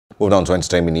Moving on to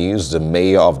entertainment news, the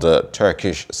mayor of the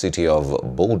Turkish city of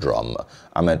Bodrum,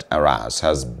 Ahmet Aras,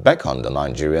 has beckoned the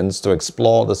Nigerians to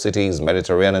explore the city's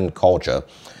Mediterranean culture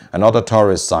and other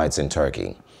tourist sites in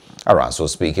Turkey. Aras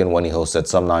was speaking when he hosted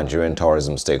some Nigerian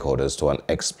tourism stakeholders to an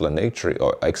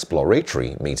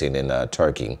exploratory meeting in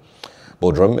Turkey.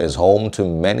 Bodrum is home to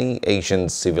many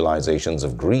ancient civilizations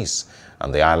of Greece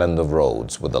and the island of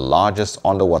Rhodes, with the largest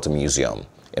underwater museum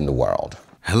in the world.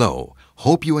 Hello,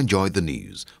 hope you enjoyed the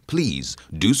news. Please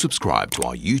do subscribe to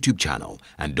our YouTube channel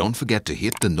and don't forget to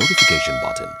hit the notification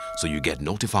button so you get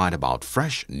notified about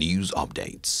fresh news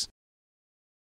updates.